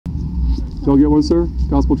Did y'all get one, sir?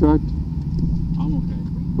 Gospel tract? I'm okay.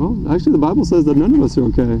 Well, actually, the Bible says that none of us are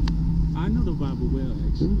okay. I know the Bible well,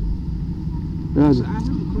 actually. Yeah. Actually, I have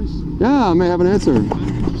a question. Yeah, I may have an answer.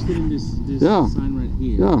 I'm interested in this sign right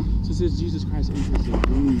here. Yeah. So it says Jesus Christ enters the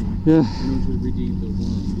womb Yeah. in order to redeem the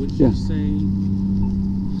world. Would you say...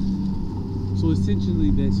 So essentially,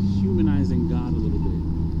 that's humanizing God a little bit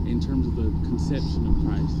in terms of the conception of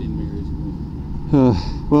Christ in Mary's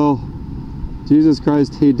womb. Well, Jesus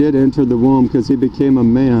Christ, he did enter the womb because he became a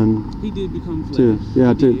man. He did become flesh.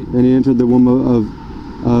 And he entered the womb of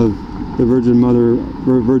the Virgin Mother,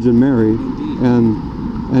 Virgin Mary. Indeed.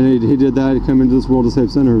 And he did that to come into this world to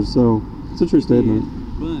save sinners. So it's a true statement.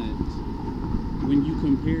 But when you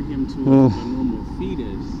compare him to a normal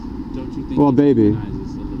fetus, don't you think a baby?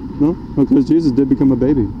 Humanizes a little bit? No, because Jesus did become a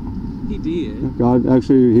baby. He did. God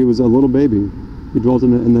actually, he was a little baby. He dwelt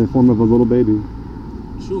in the form of a little baby.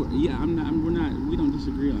 Sure. Yeah, we don't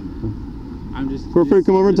disagree on that. I'm just. Feel free to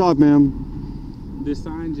come over and talk, ma'am. The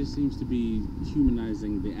sign just seems to be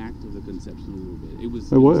humanizing the act of the conception a little bit. It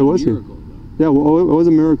was a miracle, though. Yeah, well, it was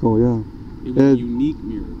a miracle. Yeah. It was a unique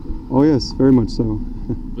miracle. Oh yes, very much so.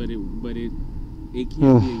 but it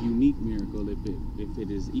can't be a unique miracle if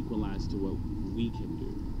it is equalized to what we can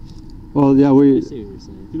do. Well, yeah, I see what you're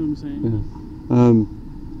saying. You know what I'm saying? Yeah.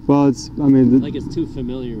 Well, like it's too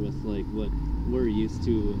familiar with like what we're used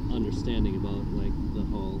to understanding about like the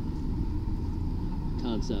whole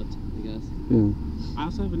concept, I guess. Yeah. I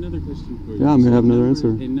also have another question for you. Yeah, I may have another answer.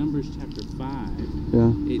 In Numbers chapter 5,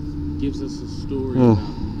 yeah, it gives us a story about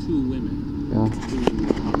two women who are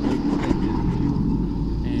pregnant,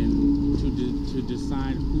 and to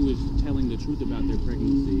decide who is telling the truth about their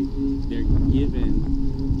pregnancy, they're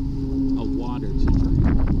given a water to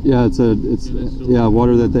drink. Yeah, it's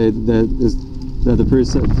water that the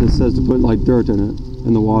priest says to put like dirt in it,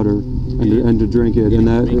 in the water, and to drink it, and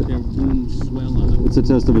that make their womb swell up. It's a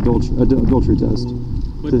test of adultery test.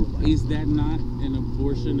 But is that not an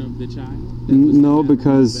abortion of the child? No,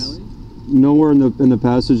 because nowhere in the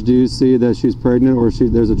passage do you see that she's pregnant or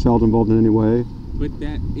there's a child involved in any way. But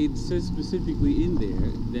that it says specifically in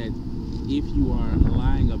there that if you are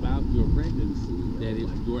lying about your pregnancy, that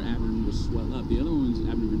your abdomen will swell up. The other one's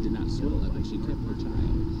abdomen did not swell up, and she kept her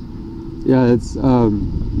child. Yeah, it's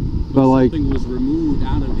but like something was removed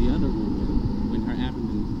out of the other woman when her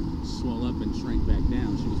abdomen swelled up and shrank back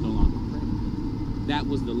down. She was no longer pregnant. That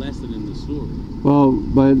was the lesson in the story. Well,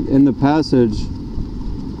 but in the passage,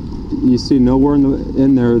 you see nowhere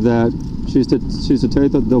in there that she's to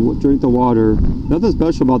take drink the water. Nothing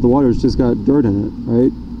special about the water. It's just got dirt in it,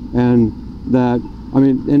 right? And that, I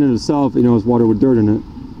mean, in and of itself, it's water with dirt in it,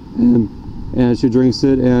 and she drinks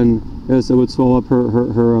it, and yes, it would swell up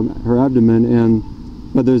her abdomen,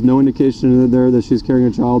 but there's no indication in there that she's carrying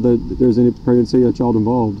a child, that there's any pregnancy, a child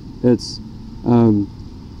involved. It's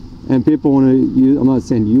and people want to use, I'm not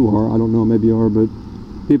saying you are, I don't know, maybe you are, but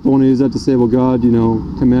people want to use that to say, well, God,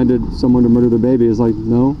 commanded someone to murder their baby. It's like,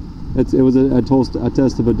 no, it was a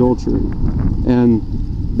test of adultery, and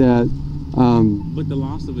that. But the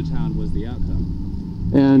loss of a child was the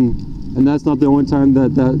outcome. And that's not the only time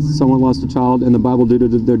that someone lost a child in the Bible due to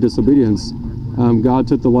their disobedience. God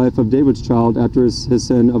took the life of David's child after his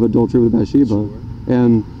sin of adultery with Bathsheba, sure.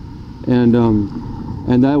 and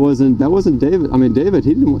that wasn't David. I mean, David,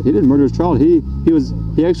 he didn't murder his child. He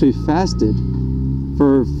actually fasted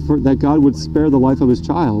for that God would spare the life of his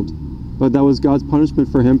child, but that was God's punishment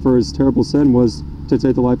for him for his terrible sin, was to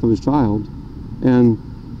take the life of his child.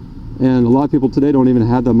 And a lot of people today don't even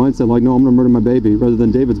have that mindset, like, no, I'm going to murder my baby, rather than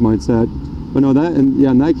David's mindset. But no,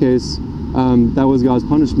 in that case, that was God's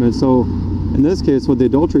punishment. So in this case, with the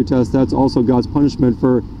adultery test, that's also God's punishment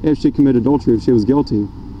for if she committed adultery, if she was guilty.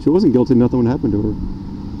 If she wasn't guilty, nothing would happen to her.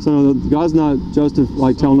 So God's not just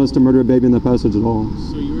telling us to murder a baby in the passage at all.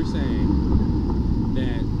 So you were saying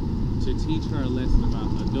that to teach her a lesson about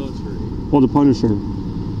adultery. Well, to punish her.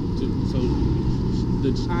 So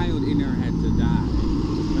the child in her had to die.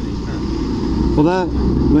 Well,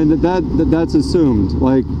 that's assumed.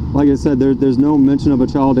 Like I said, there's no mention of a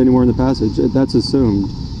child anywhere in the passage. That's assumed.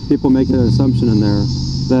 People make an assumption in there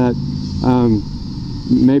that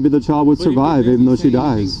maybe the child would survive even though she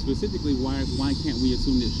dies. Specifically, why can't we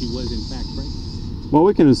assume that she was in fact pregnant? Well,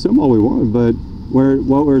 we can assume all we want, but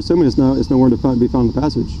what we're assuming is nowhere to be found in the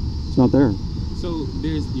passage. It's not there. So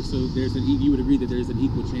you would agree that there's an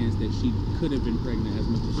equal chance that she could have been pregnant as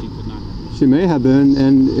much as she could not have been. She may have been,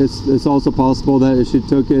 and it's also possible that if she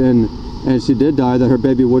took it and she did die, that her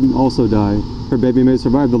baby wouldn't also die. Her baby may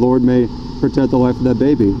survive. The Lord may protect the life of that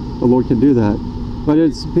baby. The Lord can do that. But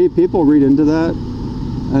people read into that,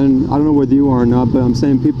 and I don't know whether you are or not, but I'm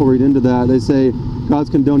saying people read into that. They say God's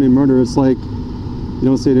condoning murder, it's like you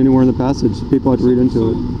don't see it anywhere in the passage. People have to read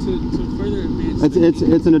into it. To further advance,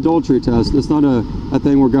 It's an adultery test. It's not a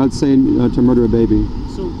thing where God's saying to murder a baby.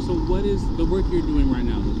 So what is the work you're doing right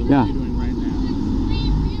now? The work Yeah. you're doing right now.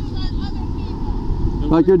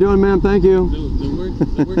 Like you're doing, man. Thank you. The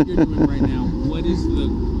work you're doing right now. What is the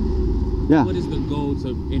Yeah. What is the goal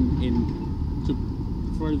to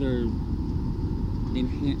further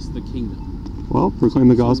enhance the kingdom? Well, proclaim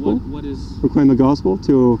the gospel. What is Proclaim the gospel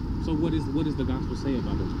to. so? What does the gospel say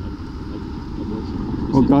about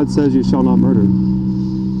abortion? Well, God says you shall not murder,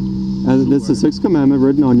 and it's the sixth commandment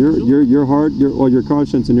written on your heart, your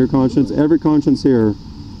conscience, and your conscience, every conscience here.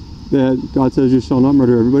 That God says you shall not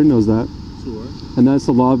murder. Everybody knows that. Sure. And that's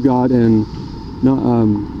the law of God in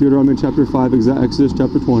Deuteronomy chapter 5, Exodus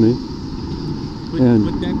chapter 20. But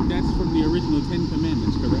that's from the original 10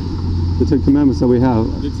 Commandments, correct? The 10 Commandments that we have.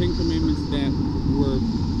 The 10 Commandments that were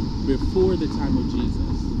before the time of Jesus,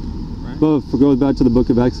 right? But it goes back to the book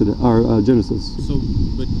of Exodus or Genesis. So,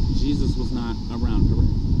 but Jesus was not around,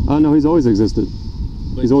 correct? No, he's always existed.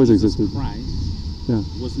 But He's always Jesus existed. Christ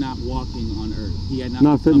was not walking on earth. He had not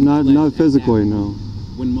Not physically, no.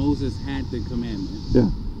 When Moses had the commandments,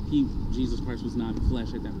 Jesus Christ was not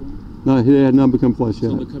flesh at that point. No, he had not become flesh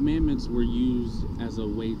yet. So the commandments were used as a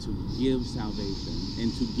way to give salvation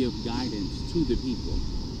and to give guidance to the people,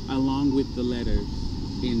 along with the letters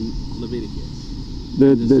in Leviticus.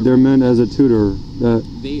 They're meant as a tutor.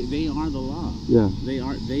 They are the law. Yeah. They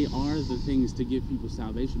are the things to give people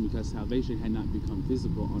salvation, because salvation had not become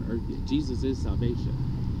visible on earth yet. Jesus is salvation.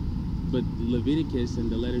 But Leviticus and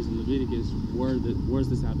the letters in Leviticus was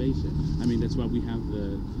the salvation. I mean, that's why we have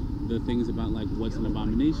the things about like what's an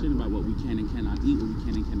abomination, about what we can and cannot eat, what we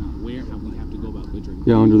can and cannot wear, how we have to go about butchering.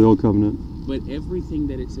 Yeah, under the old covenant. But everything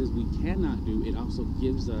that it says we cannot do, it also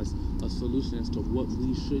gives us a solution as to what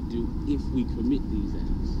we should do if we commit these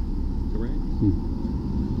acts. Correct?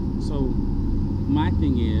 So my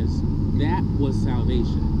thing is, that was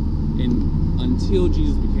salvation. And until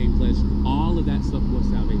Jesus became flesh, all of that stuff was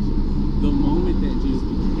salvation. The moment that Jesus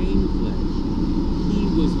became flesh, he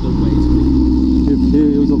was the way to the kingdom.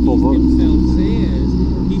 He was a full He himself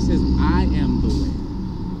says, I am the way,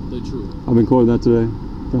 the truth. I've been quoting that today,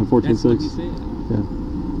 John 14:6. That's what he said. Yeah.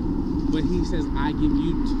 But he says, I give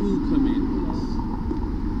you 2 commandments.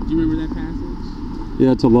 Do you remember that passage?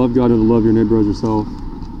 Yeah, to love God and to love your neighbor as yourself.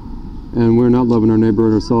 And we're not loving our neighbor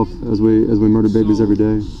and ourselves as we murder babies every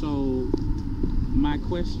day. So my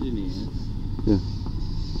question is,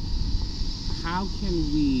 how can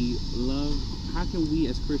we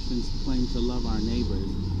as Christians claim to love our neighbors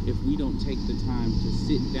if we don't take the time to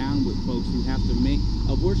sit down with folks who have to make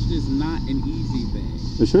abortion is not an easy thing.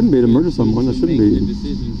 It shouldn't be to murder someone. It shouldn't be. The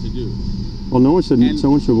decision to do. Well,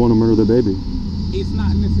 someone should want to murder their baby. It's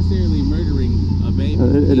not necessarily murdering a baby.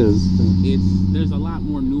 It is. Yeah. There's a lot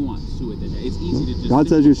more nuance to it than that. It's easy to just. God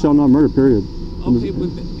says you shall not murder. Period. Okay, but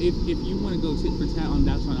if you want to go tit for tat on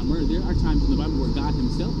thou shalt not murder, there are times in the Bible where God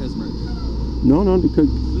Himself has murdered. No.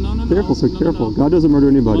 Careful. God doesn't murder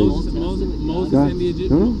anybody. Moses and the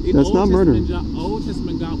Egyptians. No, that's not murder. Old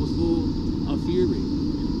Testament God was full of fury.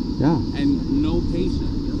 Yeah. And no patience.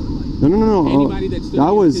 No. Anybody that stood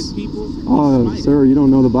against His people. Sir, you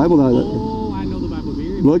don't know the Bible that. I know the Bible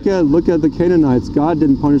very well. Look at the Canaanites. God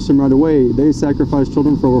didn't punish them right away. They sacrificed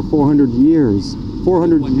children for over 400 years.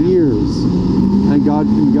 400 years, and God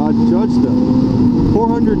judged them.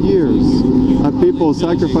 400 years of people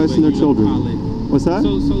sacrificing their children. What's that? So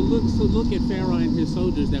look at Pharaoh and his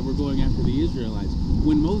soldiers that were going after the Israelites.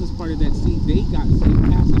 When Moses parted that sea, they got safe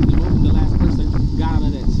passage. The moment the last person got out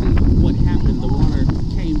of that sea, what happened? The water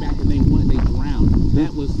came back and they drowned.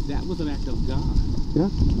 That was an act of God.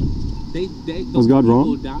 Yeah. Was God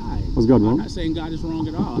wrong? Died. Was God wrong? I'm not saying God is wrong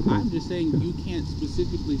at all. Okay. I'm just saying you can't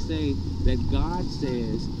specifically say that God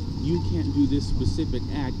says you can't do this specific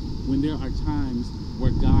act when there are times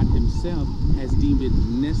where God Himself has deemed it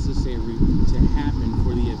necessary to happen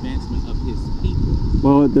for the advancement of His people.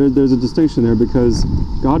 Well, there's a distinction there because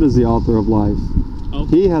God is the author of life.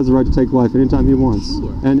 Okay. He has the right to take life anytime He wants.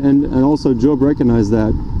 Sure. And also Job recognized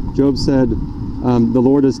that. Job said, the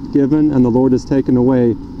Lord is given and the Lord is taken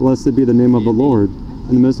away. Blessed be the name of the Lord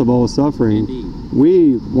in the midst of all suffering. Indeed.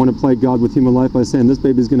 We want to play God with human life by saying this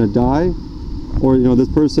baby's going to die, or this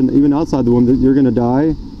person even outside the womb, that you're going to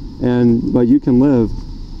die, but you can live.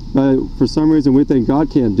 But for some reason we think God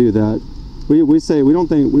can't do that. We say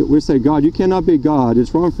God, you cannot be God.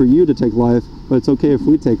 It's wrong for you to take life, but it's okay if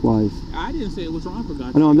we take life. I didn't say it was wrong for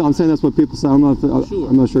God. I know. I'm saying that's what people say. I'm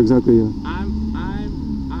not sure exactly. I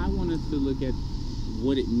want us to look at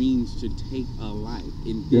what it means to take a life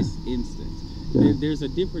in this instance. Yeah. There's a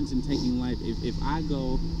difference in taking life. If I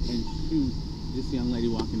go and shoot this young lady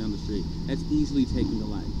walking down the street, that's easily taking a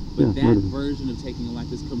life. But that murder. version of taking a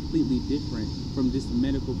life is completely different from this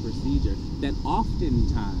medical procedure that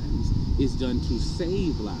oftentimes is done to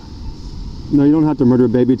save lives. No, you don't have to murder a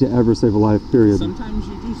baby to ever save a life, period. Sometimes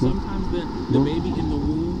you do. Sometimes the baby in the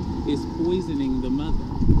womb is poisoning the mother.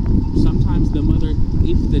 Sometimes the mother,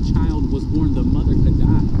 if the child was born, the mother could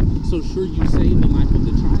die. So sure, you save the life of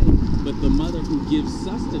the child, but the mother who gives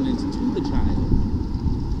sustenance to the child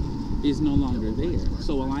is no longer there.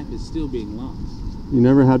 So a life is still being lost. You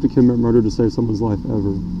never have to commit murder to save someone's life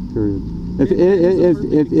ever, period.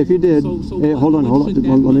 If you did, hold on, let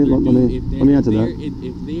me answer that.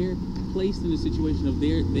 If they're placed in a situation of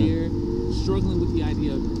they're struggling with the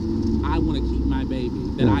idea of, I want to keep my baby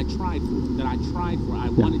that I tried for, I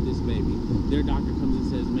wanted this baby. Their doctor comes and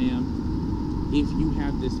says, ma'am, if you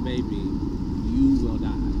have this baby, you will die.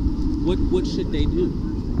 What should they do?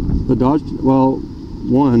 The doctor, well,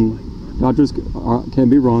 one, doctors can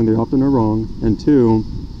be wrong. They often are wrong. And two,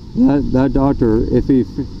 that doctor, if he,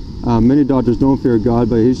 many doctors don't fear God,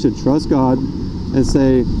 but he should trust God and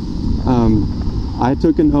say, I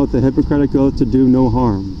took an oath, the Hippocratic oath, to do no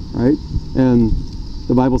harm, right? And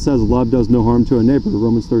the Bible says love does no harm to a neighbor,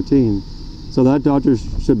 Romans 13. So that doctor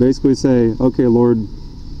should basically say, okay, Lord,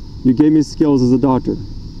 you gave me skills as a doctor,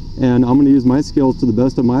 and I'm going to use my skills to the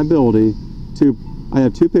best of my ability I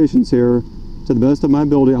have two patients here. To the best of my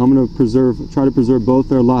ability, I'm going to try to preserve both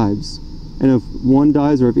their lives. And if one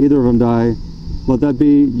dies or if either of them die, let that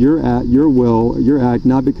be your will, your act,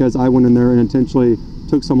 not because I went in there and intentionally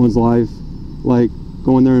took someone's life, like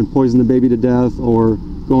going there and poison the baby to death or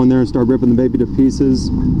go in there and start ripping the baby to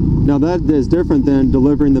pieces. Now that is different than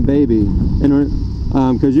delivering the baby. And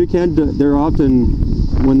because they're often,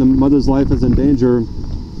 when the mother's life is in danger,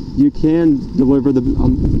 you can deliver the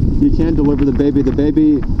baby. The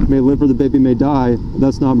baby may live or the baby may die.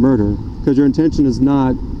 That's not murder, because your intention is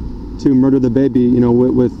not to murder the baby,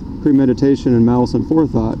 with premeditation and malice and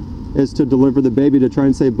forethought. It's to deliver the baby to try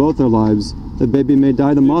and save both their lives. The baby may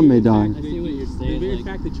die, the mom may die. I see what you're saying. The very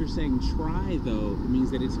fact that you're saying try, though,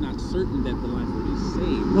 means that it's not certain that the life will be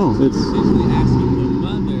saved. No, so it's essentially asking the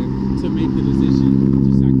mother to make the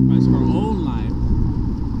decision to sacrifice her own life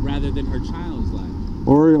rather than her child's life.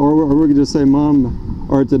 Or we could just say, Mom,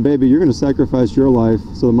 or it's a baby, you're going to sacrifice your life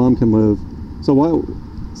so the mom can live. So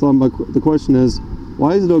the question is,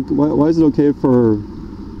 why is it okay for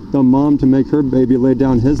the mom to make her baby lay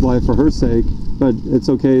down his life for her sake, but it's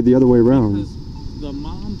okay the other way around? Because the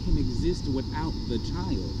mom can exist without the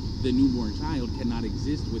child. The newborn child cannot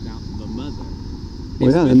exist without the mother.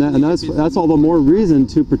 Well, yeah, and that's all the more reason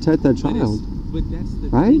to protect that child. But that's the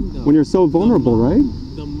right? thing, though. When you're so vulnerable, right?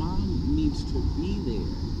 The mom needs to be there.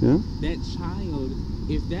 Yeah. That child,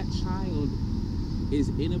 if that child is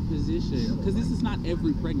in a position, because this is not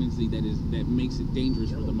every pregnancy that makes it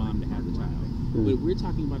dangerous for the mom to have the child. But we're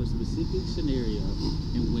talking about a specific scenario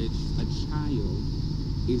in which a child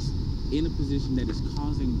is in a position that is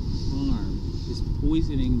causing harm, is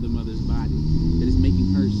poisoning the mother's body, that is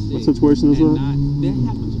making her sick. What situation is that? That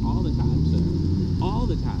happens all the time, sir. All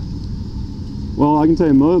the time. Well, I can tell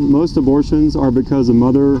you, most abortions are because the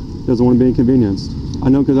mother doesn't want to be inconvenienced. I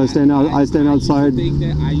know, because I stand outside.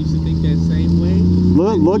 I used to think that same way.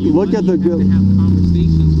 Look at the good. You have to have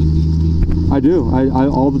conversations with these people. I do. I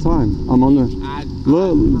all the time. I'm on the.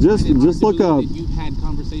 Just look up. You've had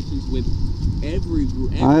conversations with every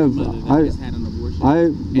mother that has had an abortion.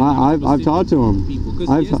 I've talked to them. Because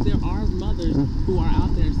yes, there are mothers who are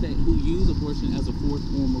out there who use abortion as a fourth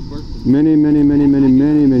form of birth control. Many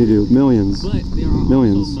do. Millions. But there are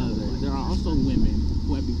Millions. also mothers. There are also women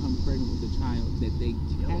who have become pregnant with a child that they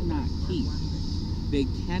cannot keep.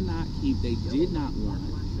 They did not want.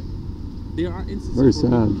 There are instances where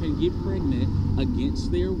people can get pregnant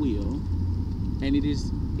against their will, and it is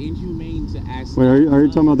inhumane to ask. Wait, are you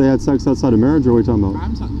talking about they had sex outside of marriage, or are we talking about?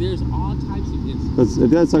 I'm talking. There's all types of instances. Because if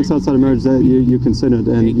they had sex outside of marriage, that you consented,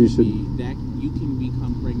 and you should. That you can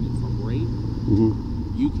become pregnant from rape.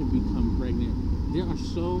 Mm-hmm. You can become pregnant.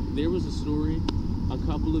 There was a story a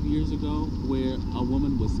couple of years ago where a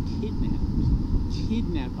woman was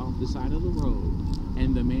kidnapped off the side of the road,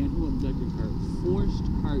 and the man who abducted her forced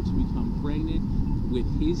her to become pregnant with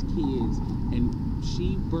his kids, and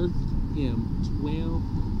she birthed him 12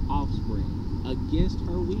 offspring against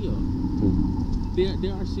her will.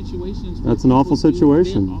 There are situations where that's an awful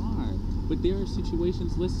situation. But there are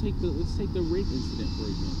situations. Let's take the rape incident, for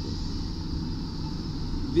example.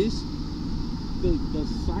 The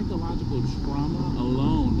psychological trauma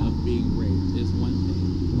alone of being raped is one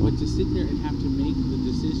thing, but to sit there and have to make the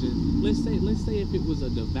decision. Let's say if it was a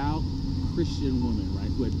devout Christian woman, right,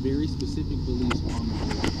 who had very specific beliefs on the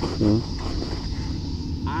faith. Yeah.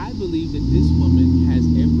 I believe that this woman has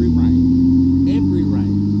every right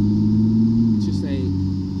to say,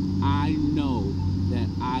 I know that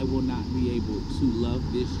I will not be able to love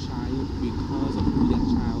this child because of who that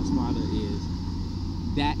child's father is.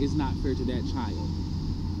 That is not fair to that child.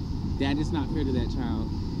 That is not fair to that child.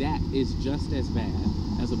 That is just as bad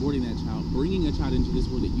as aborting that child, bringing a child into this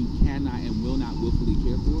world that you cannot and will not willfully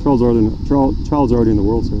care for. Child's already in the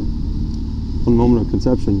world, sir. From the moment of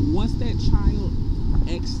conception. Once that child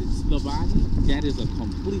exits the body, that is a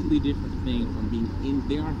completely different thing from being in.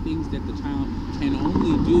 There are things that the child can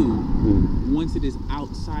only do once it is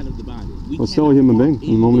outside of the body. Well, still a human being from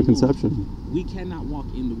the moment of conception. We cannot walk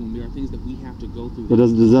in the womb. There are things that we have to go through. But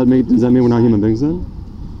does that mean we're not human beings then?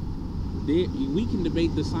 We can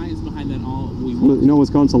debate the science behind that all we want. Well, you know,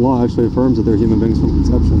 Wisconsin law actually affirms that they're human beings from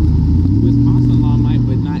conception. Wisconsin law might,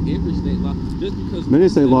 but not every state law. Just because many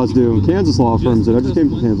state laws do. Kansas law affirms it. I just came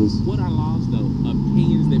from Kansas. What are laws, though?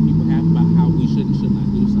 Opinions that people have about how we should and should not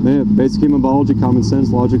do something. Basic human biology, common sense,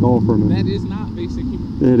 logic, all affirm it. That is not basic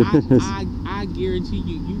human. It is. I guarantee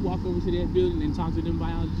you walk over to that building and talk to them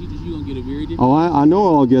biology teachers, you're gonna get a very different. Oh, I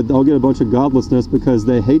know I'll get a bunch of godlessness because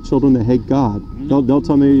they hate children, they hate God. No, they'll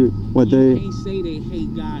tell me what you can't say they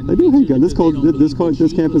hate God. They do hate God. This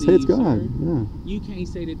campus hates sir. God. Yeah. You can't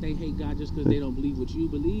say that they hate God just because they don't believe what you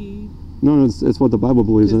believe. No, it's what the Bible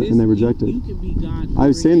believes and they reject it. You can be God.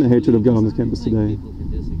 I've seen the hatred of God on this campus today. People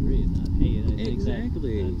can disagree and not hate. I think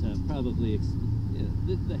Exactly. that probably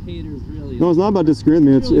the haters really. No, it's not about disagreeing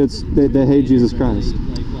with me. It's they hate Jesus Christ.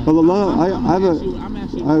 But I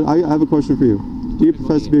have a question for you. Do you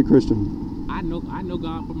profess to be a Christian? I know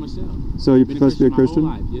God for myself. So you profess to be a Christian?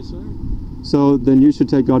 My whole life. Yes, sir. So then you should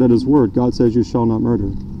take God at His word. God says you shall not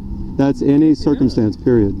murder. That's any circumstance.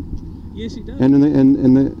 Period. Yes, He does. And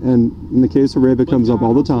in the case of rape, it comes up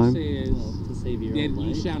all the time. Says to save your own that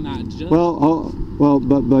you life. shall not judge.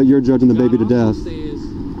 But you're judging the baby to God death. also says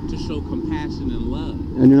to show compassion and love.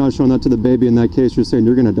 And you're not showing that to the baby. In that case, you're saying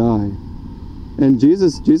you're going to die. And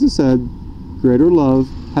Jesus said, greater love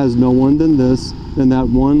has no one than that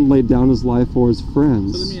one laid down his life for his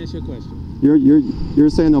friends. So let me ask you a question. You're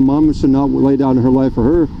saying a mom should not lay down her life for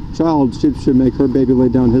her child. She should make her baby lay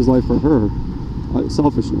down his life for her.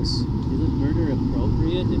 Selfishness. Isn't murder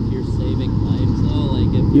appropriate if you're saving lives though? Like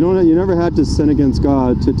if You never had to sin against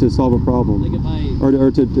God to solve a problem. like if I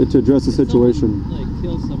or to address a situation. someone, like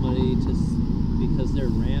kill somebody because they're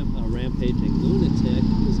a rampaging lunatic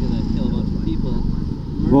who's gonna kill a bunch of people.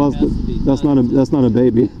 Well, that's not a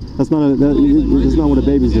baby. That's not what a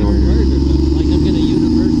baby's doing. Like I'm gonna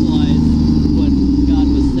universalize what God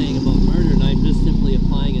was saying about murder, and I'm just simply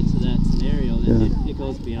applying it to that scenario. That it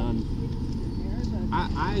goes beyond.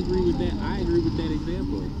 I agree with that. I agree with that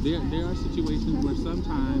example. There are situations where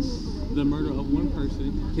sometimes the murder of one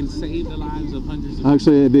person can save the lives of hundreds of people.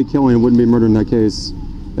 Actually, it'd be killing. It wouldn't be murder in that case.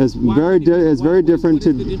 It's very different. What is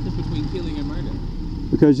the difference between killing and murder?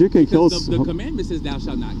 Because you can kill. The commandment says thou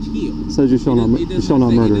shalt not kill. It says you shall not murder. It does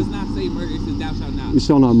not say murder. It says thou shalt not. You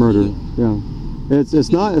shall not murder. kill. Yeah. It's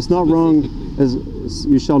not wrong.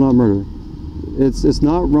 You shall not murder. It's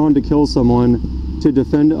not wrong to kill someone to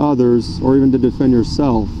defend others or even to defend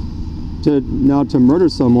yourself. To murder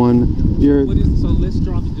someone, so let's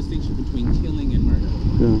draw the distinction between killing and murder.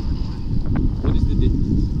 Yeah. What is the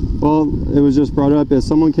difference? Well, it was just brought up if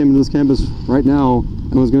someone came to this campus right now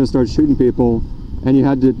and was going to start shooting people, and you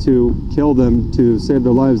had to kill them to save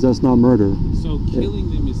their lives, that's not murder. So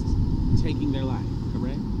killing them is taking their life,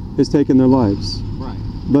 correct? It's taking their lives. Right.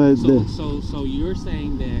 But so you're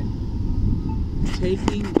saying that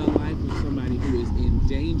taking the life of somebody who is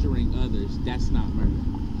endangering others, that's not murder.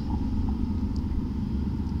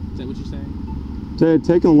 Is that what you're saying?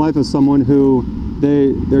 Taking the life of someone who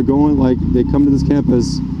they're going, like, they come to this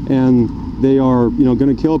campus and they are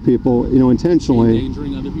going to kill people intentionally,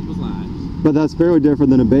 endangering other people's lives. But that's very different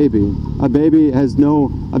than a baby. A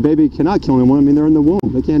baby cannot kill anyone. I mean, they're in the womb.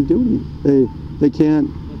 They can't do anything. They can't.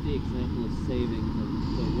 But the example of saving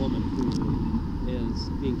the woman who is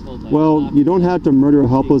being told by you don't have to murder a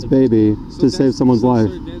helpless baby to save someone's life.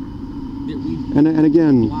 Sir, and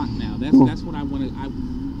again, now that's what I want to.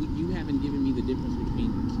 You haven't given me the difference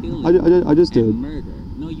between killing I just did. and murder.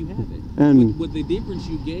 No, you haven't. And what the difference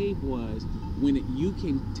you gave was when you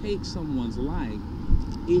can take someone's life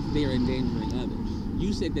if they're endangering others.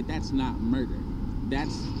 You said that that's not murder.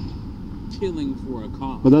 That's killing for a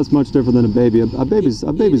cause. But that's much different than a baby. A baby's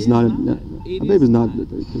not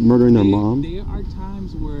murdering their mom. There are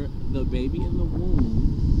times where the baby in the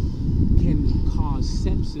womb can cause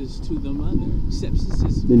sepsis to the mother. Sepsis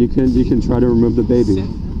is. Then you can try to remove the baby.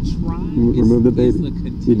 remove the baby. It's the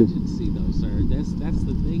contingency, though, sir. That's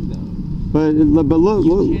the thing, though. But look,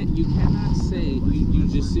 You cannot say, you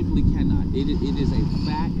just simply cannot. It is a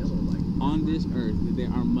fact on this earth that there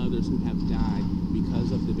are mothers who have died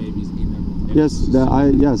because of the babies in their womb.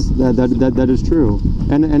 That is true.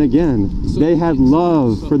 And again, they had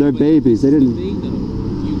love for their babies. They didn't. The thing, though,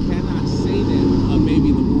 you cannot say that a baby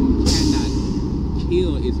in the womb cannot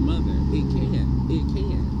kill its mother. It can.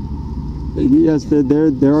 Yes, there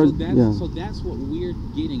are. So that's what we're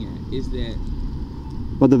getting at, is that.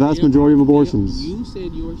 But the vast majority of abortions. You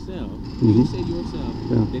said yourself. Yeah.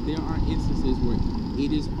 That there are instances where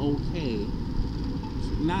it is okay,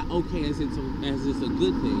 not okay as it's a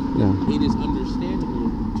good thing. Yeah. It is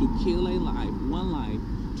understandable to kill one life,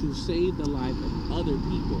 to save the life of other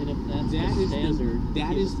people. And if that's the standard,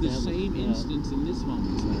 that is the same instance in this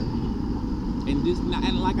moment, sir.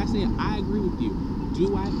 And like I said, I agree with you.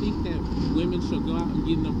 Do I think that women should go out and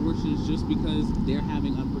get an abortion just because they're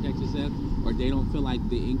having unprotected sex or they don't feel like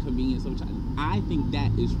the inconvenience of a child? I think that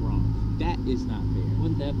is wrong. That is not fair.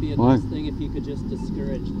 Wouldn't that be a nice thing if you could just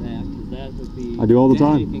discourage that? Because that would be. I do all the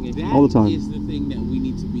time. All the time. That is the thing that we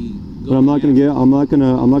need to be. But I'm not going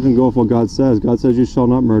to go with what God says. God says you shall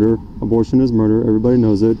not murder. Abortion is murder. Everybody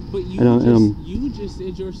knows it. But you just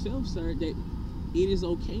said yourself, sir, that it is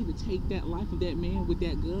okay to take that life of that man with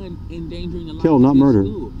that gun, endangering the life kill, of not murder.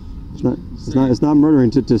 School. It's not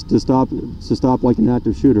murdering to stop like an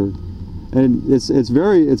active shooter, and it's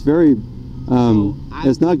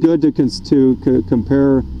not good to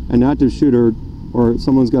compare an active shooter or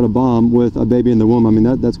someone's got a bomb with a baby in the womb. I mean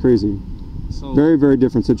that's crazy. So very, very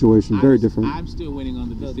different situation. Very different. I'm still waiting on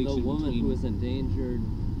the distinction. The woman who is endangered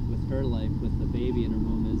with her life with the baby in her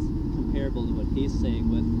womb is comparable to what he's saying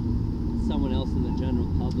with someone else in the general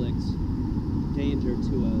public's danger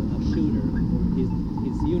to a shooter.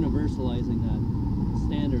 He's universalizing that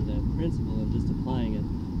standard, that principle, and just applying it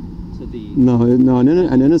to the... No,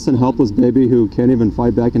 an innocent, helpless baby who can't even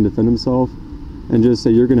fight back and defend himself and just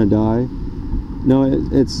say, you're going to die. No,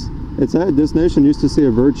 it's this nation used to see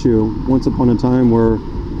a virtue once upon a time where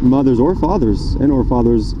mothers or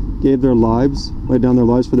fathers gave their lives, laid down their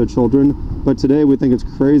lives for their children. But today we think it's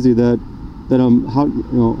crazy that I'm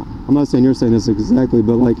not saying you're saying this exactly,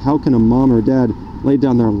 but like, how can a mom or dad lay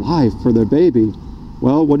down their life for their baby?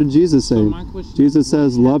 Well, what did Jesus say? Jesus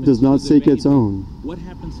says love does not seek its own. What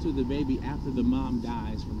happens to the baby after the mom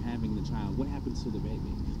dies from having the child? What happens to the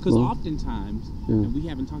baby? Because oftentimes, and we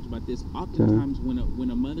haven't talked about this, oftentimes when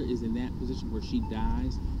a mother is in that position where she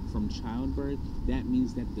dies from childbirth, that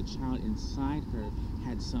means that the child inside her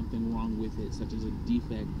had something wrong with it, such as a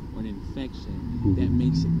defect or an infection, that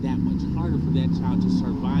makes it that much harder for that child to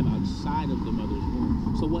survive outside of the mother's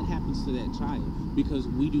womb. So what happens to that child? Because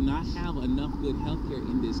we do not have enough good health care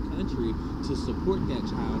in this country to support that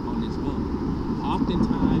child on its own.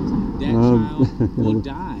 Oftentimes, that child will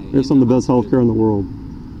die. We have some of the best health care in the world.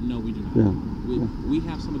 No, we do not. Yeah. We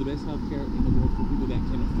have some of the best health care in the world for people that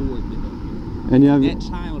can afford the health care. And you have that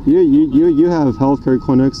child. You have health care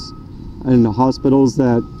clinics and hospitals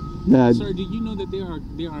that. Sir, do you know that there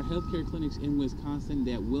are healthcare clinics in Wisconsin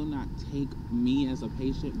that will not take me as a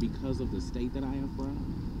patient because of the state that I am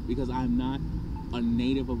from? Because I'm not a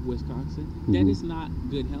native of Wisconsin? That is not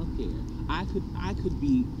good health care. I could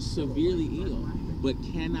be severely ill, but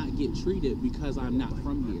cannot get treated because I'm not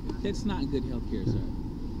from here. That's not good health care, sir.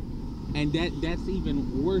 And that's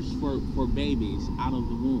even worse for babies out of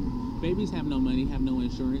the womb. Babies have no money, have no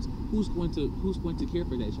insurance. Who's going to care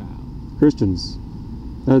for that child? Christians.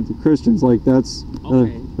 Christians, like that's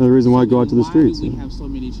the reason why I go out to the streets. Why do we have so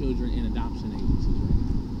many children in adoption agencies right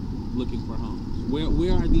now, looking for homes?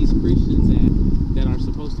 Where are these Christians at that are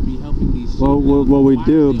supposed to be helping these children? Well, we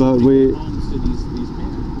do, but we. Homes to these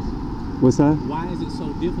parents? What's that? Why is it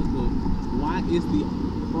so difficult? Why is the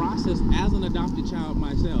process, as an adopted child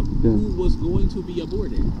myself, who was going to be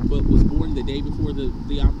aborted but was born the day before the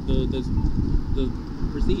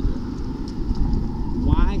procedure?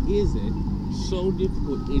 Why is it so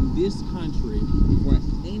difficult in this country for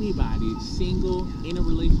anybody, single, in a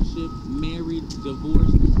relationship, married,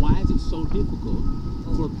 divorced, why is it so difficult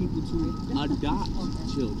for people to adopt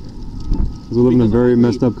children? Because we live in a very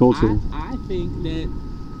messed up culture. I think that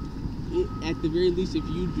at the very least, if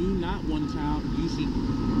you do not want a child, you should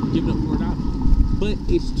give it up for adoption. But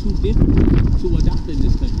it's too difficult to adopt in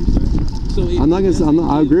this country, sir. So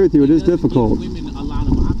I agree with you. It is difficult. Give women a lot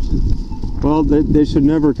of options. Well, they should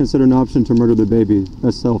never consider an option to murder their baby.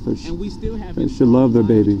 That's selfish. And we still have. They should love their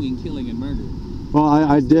baby. Between killing and murder. Well,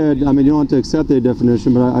 I did. I mean, you don't have to accept the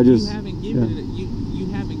definition, but I just. You haven't given you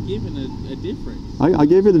haven't given a difference. I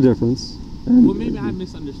gave you the difference. Well, maybe I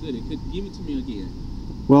misunderstood it. Give it to me again.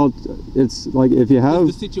 Well, it's like if you have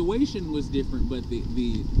the situation was different, but the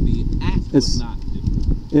act was not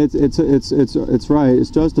different. It's right. It's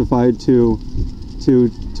justified to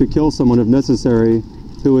kill someone if necessary,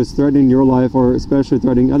 who is threatening your life or especially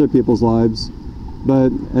threatening other people's lives. But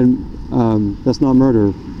that's not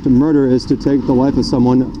murder. To murder is to take the life of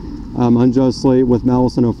someone unjustly with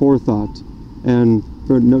malice and aforethought, and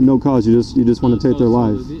for no cause. You just want to take their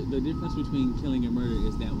life. The difference between killing and murder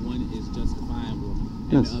is that one is justifiable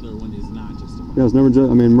and the other one is not justifiable. Yeah, it's never.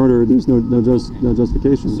 I mean, murder. There's no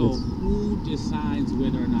justification. So who decides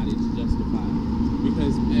whether or not it's justified?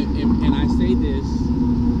 Because and I say this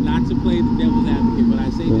not to play the devil's advocate, but I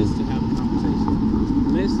say this to have a conversation.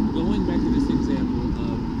 Going back to this example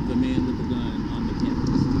of the man with the gun on the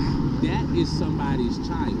campus. That is somebody's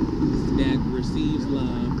child that receives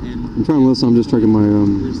love and I'm trying to listen. I'm just checking my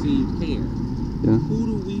receive care. Yeah. Who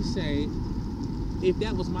do we say? If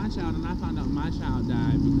that was my child and I found out my child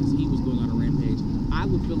died because he was going on a rampage, I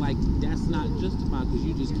would feel like that's not justified because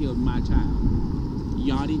you just killed my child.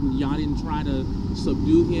 Y'all didn't try to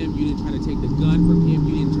subdue him. You didn't try to take the gun from him.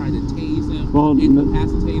 You didn't try to tase him,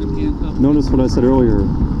 incapacitate him, handcuff him. Notice what I said earlier.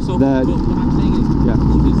 So that, what I'm saying is,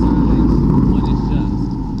 who decides what is just?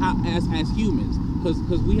 As humans,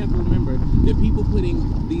 because we have to remember that people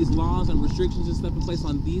putting these laws and restrictions and stuff in place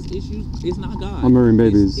on these issues, it's not God. I'm murdering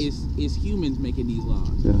babies. It's humans making these laws.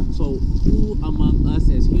 Yeah. So who among us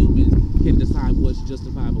as humans can decide what's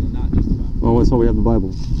justifiable and not justifiable? Well, that's why we have the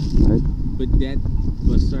Bible, right?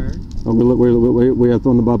 But sir, we have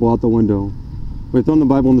thrown the Bible out the window. We've thrown the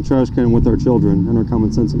Bible in the trash can with our children and our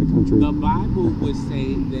common sense in the country. The Bible would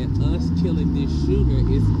say that us killing this shooter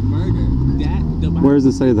is murder. The Bible, where does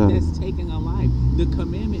it say that? That's taking a life. The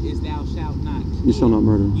commandment is thou shalt not kill. You shall not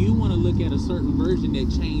murder. You want to look at a certain version that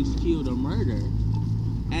changed kill to murder.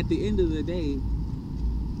 At the end of the day,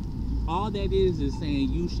 all that is saying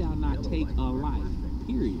you shall not take a life,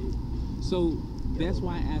 period. So that's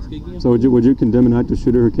why I ask again. So would you condemn an active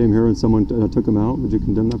shooter who came here and someone took him out? Would you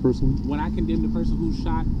condemn that person? Would I condemn the person who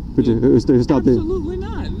shot? Absolutely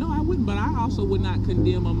not. No, I wouldn't. But I also would not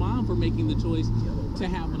condemn a mom for making the choice to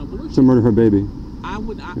have an abortion. To murder her baby. I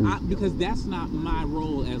would, because that's not my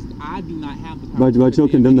role. As I do not have the power. But you'll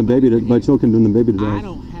condemn the baby to. But you'll condemn the baby to death. I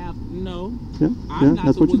don't have no. Yeah, I'm not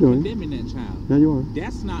that's what you're doing. Condemning that child. Yeah, you are.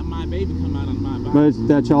 That's not my baby come out of my body. But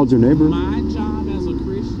that child's your neighbor. My job as a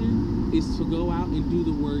Christian is to go out and do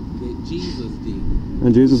the work that Jesus did.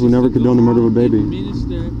 And Jesus would never condone the murder of a baby. And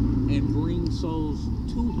minister and bring souls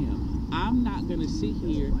to Him. I'm not going to sit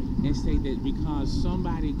here and say that because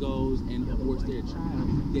somebody goes and aborts their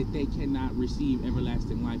child that they cannot receive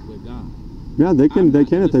everlasting life with God. Yeah, they can. They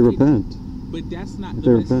can if they repent. But that's not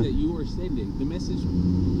the message that you are sending. The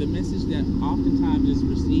message that oftentimes is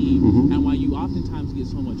received, and why you oftentimes get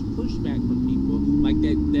so much pushback from people, like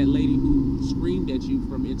that lady who screamed at you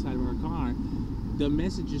from inside of her car. The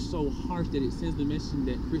message is so harsh that it sends the message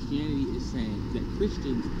that Christianity is saying, that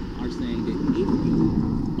Christians are saying that if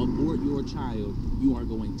you abort your child, you are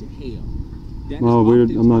going to hell. Well, we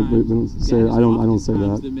don't say it. I don't say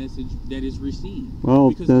that. The message that is received.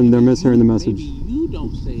 Well, then they're mishearing the message. Maybe you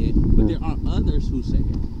don't say it, but there are others who say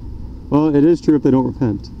it. Well, it is true if they don't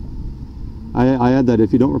repent. I add that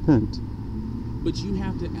if you don't repent. But you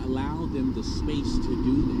have to allow them the space to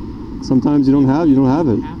do that. Sometimes you don't have it. You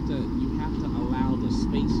have to allow the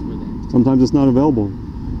space for that. Sometimes it's not available.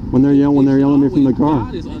 When they're yelling at me from the car.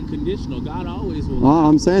 God is unconditional. God always will.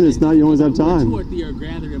 I'm saying it's not. You always have time. Where two or three are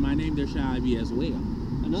gathered in my name, there shall I be as well.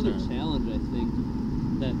 Another challenge I think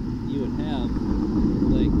that you would have,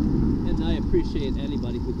 like, and I appreciate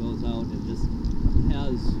anybody who goes out and just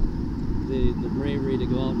has the bravery to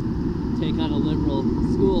go out and take on a liberal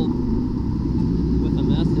school with a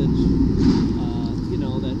message,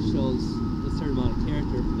 that shows a certain amount of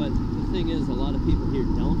character. But the thing is, a lot of people here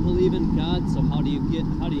don't believe in God, so how do you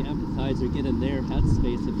empathize or get in their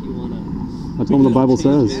headspace if you want to? That's what the Bible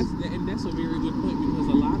says. And that's a very good point, because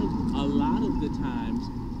a lot of the times,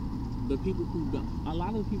 a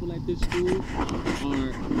lot of the people at this school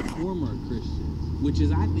are former Christians, which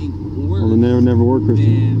is, I think, worse. Well, they never were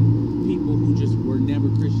Christians. Than people who just were never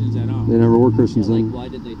Christians at all. They never were Christians. Yeah, like, why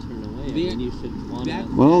did they turn away? I mean, you should want to.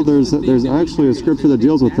 Well, there's actually a scripture that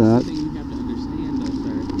deals with that. That's the thing you have to understand, though,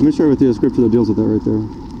 sir. Let me share with you a scripture that deals with that right there.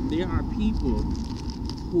 There are people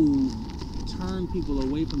who turn people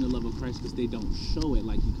away from the love of Christ because they don't show it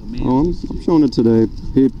like He commands. I'm showing it today.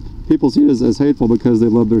 People see it as hateful because they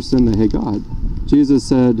love their sin. They hate God. Jesus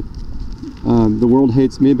said, "The world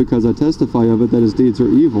hates me because I testify of it that His deeds are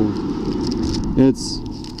evil."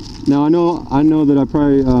 Now I know that I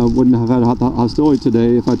probably wouldn't have had hostility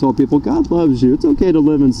today if I told people God loves you. It's okay to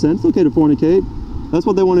live in sin. It's okay to fornicate. That's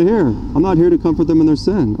what they want to hear. I'm not here to comfort them in their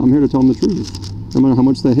sin. I'm here to tell them the truth, no matter how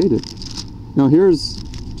much they hate it. Now here's,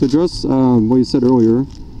 to address what you said earlier,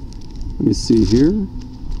 let me see here.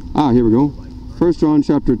 Here we go. 1 John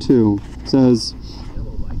chapter 2 says,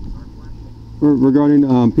 regarding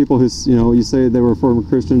people who, you say they were former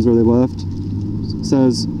Christians or they left,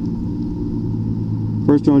 says,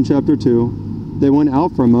 1 John chapter 2, they went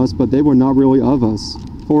out from us, but they were not really of us.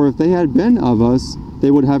 For if they had been of us, they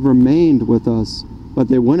would have remained with us. But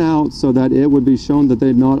they went out so that it would be shown that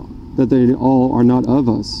they all are not of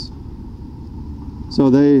us. So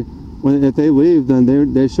if they leave, then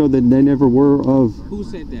they show that they never were of. Who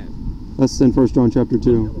said that? That's in 1 John chapter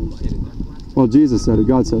 2. Who said it? Well, Jesus said it.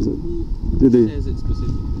 God says it. Who says it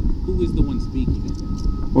specifically? Who is the one speaking it?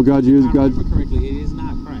 Well, God used If I remember correctly, it is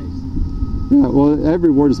not Christ. Yeah. Well,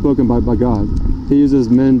 every word is spoken by God. He uses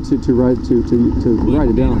men to write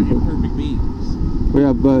it down. Men are imperfect beings. Well,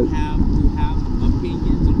 yeah, but who have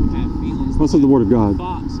opinions and who have feelings. Most of the Word of God.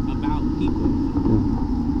 Thoughts about people.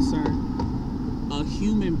 Yeah. Sir, a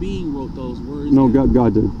human being wrote those words. No,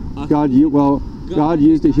 God did. God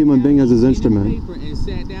used a human being as his instrument. Paper and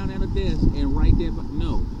sat down at a desk and write that.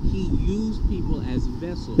 No, he used people as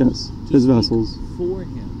vessels. Yes, his vessels for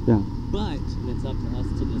him. Yeah. But it's up to us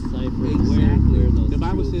to decipher exactly. where those The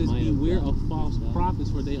Bible says, "Beware of of false prophets,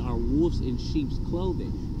 for they are wolves in sheep's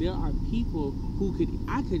clothing." There are people who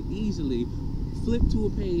I could easily flip to a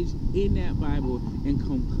page in that Bible and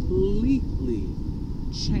completely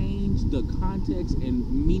change the context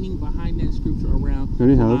and meaning behind that scripture around for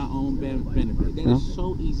my own benefit. That is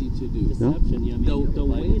so easy to do. Deception. Yeah. The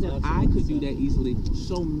way that I could do that easily,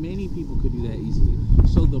 so many people could do that easily.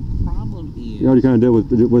 So the problem is, you already kind of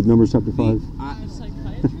did with Numbers chapter 5.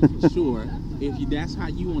 Sure, that's how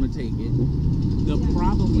you want to take it. The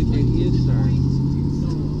problem with that is, sir,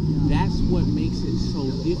 that's what makes it so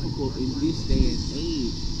difficult in this day and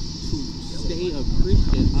age to stay a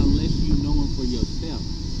Christian unless you know him for yourself.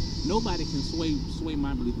 Nobody can sway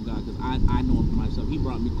my belief in God because I know him for myself. He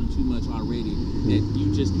brought me through too much already that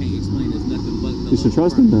you just can't explain. There's nothing but the You should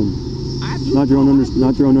trust him then. I do. Not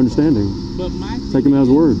your own understanding. But take him at his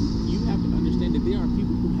word. You have to understand that there are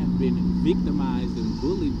people who have been victimized and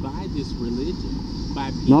bullied by this religion,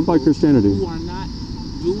 by people not by Christianity, who are not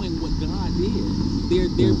doing what God did.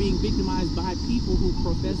 They're being victimized by people who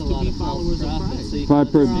profess to be followers of Christ.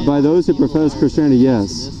 By those who profess Christianity,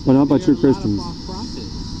 yes, but not by true Christians.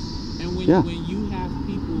 And when you have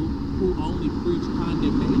people who only preach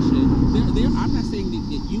condemnation, I'm not saying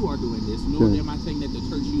that you are doing this, nor am I saying that the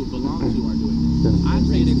church you belong to are doing this. I'm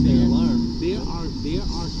saying that there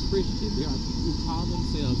are Christians, there are people who call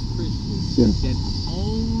themselves Christians that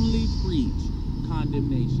only preach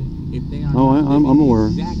condemnation. If they are I'm aware.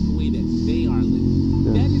 The exact way that they are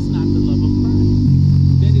living. That is not the love of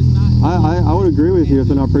Christ. That is not. I would agree with you if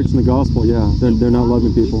they're not preaching the gospel. Yeah, they're not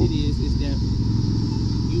loving people. It is that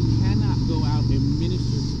you cannot go out and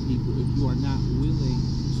minister to people if you are not willing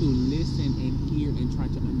to listen and hear and try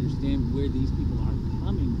to understand where these people are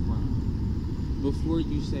coming from. Before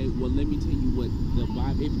you say, well, let me tell you what the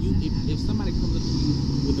Bible. If somebody comes up to you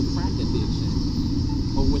with a crack addiction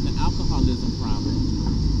or with an alcoholism problem,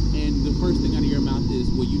 and the first thing out of your mouth is,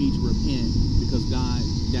 well, you need to repent because God,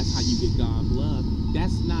 that's how you get God's love.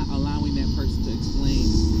 That's not allowing that person to explain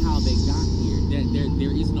how they got here.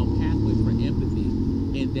 There is no pathway for empathy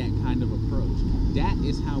in that kind of approach. That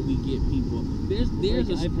is how we get people. I've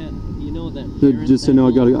had, that just so you know,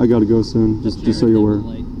 I gotta go soon. Just so you're aware.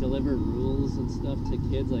 Like deliver rules and stuff to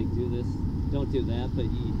kids, like do this, don't do that, but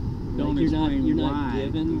you're not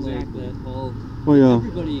given like that whole. Oh yeah.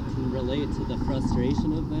 Everybody can relate to the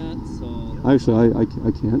frustration of that. So actually, I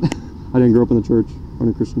can't. I didn't grow up in the church or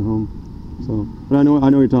in a Christian home, so but I know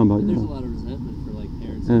what you're talking about. There's a lot of resentment for like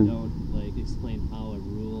parents who don't like explain how a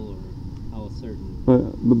rule or how a certain. But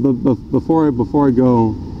before I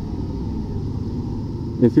go,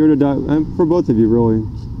 if you're to die, and for both of you really,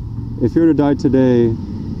 if you're to die today,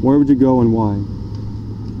 where would you go and why?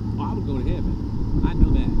 Well, I would go to heaven. I know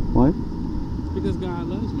that. Why? Because God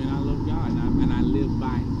loves me and I love God and I live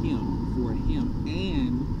by Him, for Him.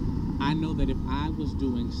 And I know that if I was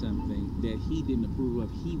doing something that He didn't approve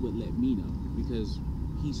of, He would let me know because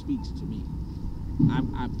He speaks to me.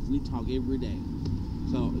 We talk every day.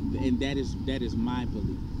 So, and that is my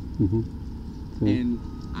belief. Mm-hmm. Okay. And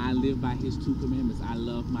I live by His 2 commandments. I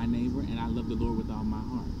love my neighbor and I love the Lord with all my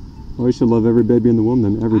heart. Well, you should love every baby in the womb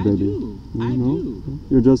then, every baby. I do.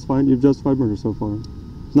 You've justified murder so far.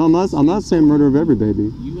 No, I'm not saying murder of every baby.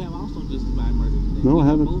 You have also justified murder today. No, I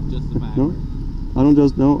haven't. Both justified no, murder. I don't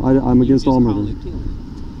just. No, I'm against all murder.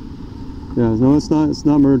 Yeah, no, it's not. It's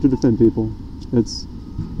not murder to defend people. It's.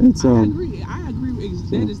 I agree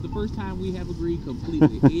That is the first time we have agreed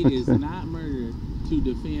completely. It is not murder to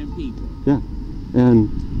defend people. Yeah.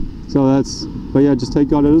 And so that's, but yeah, just take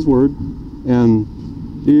God at His word. And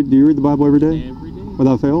do you read the Bible every day? Every day.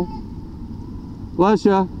 Without fail? Bless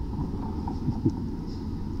ya.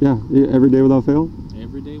 Yeah, every day without fail?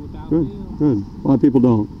 Every day without Good, fail. good. A lot of people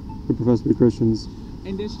don't, who profess to be Christians.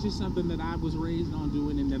 And that's just something that I was raised on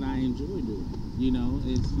doing and that I enjoy doing. You know,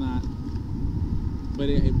 it's not, but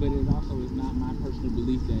it also is not my personal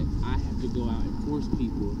belief that I have to go out and force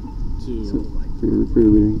people to, For your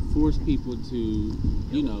reading. force people to,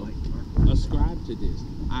 you know, ascribe to this.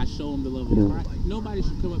 I show them the love of Christ. Nobody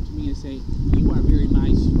should come up to me and say, you are very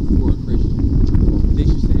nice for a Christian. They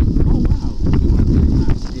should say, oh wow, you are very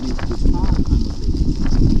nice. And it's because I'm a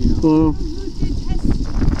Christian. You know? Hello?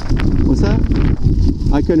 What's that?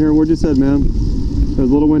 I couldn't hear a word you said, ma'am. It was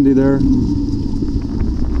a little windy there. You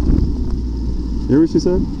hear what she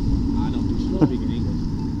said? I don't think she's speaking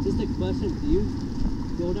English. Just a question, do you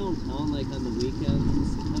go downtown like on the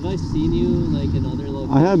weekends? Have I seen you like in other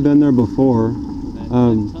locations? I have been there before.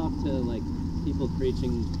 I've talked to like people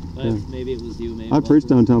preaching, but Yeah. maybe it was you, maybe. I preached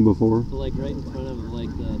downtown before. So, like right in front of like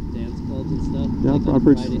the dance clubs and stuff? Yeah, like I on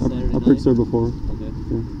preached. Friday, Saturday I preached there night? before. Okay.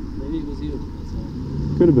 Yeah. Maybe it was you. That's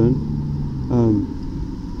all. Could have been. Well,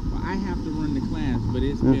 I have to run the class, but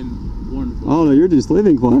it's been wonderful. Oh no, you're just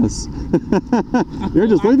leaving class. You're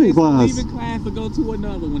just leaving class. Leaving class to go to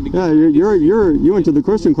another one. Yeah, you went to the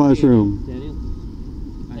Christian classroom, Daniel,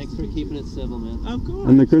 thanks for keeping it civil, man. Of course.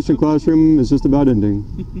 and the Christian classroom is just about ending.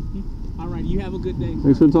 All right, you have a good day.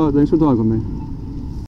 Thanks for talking with me.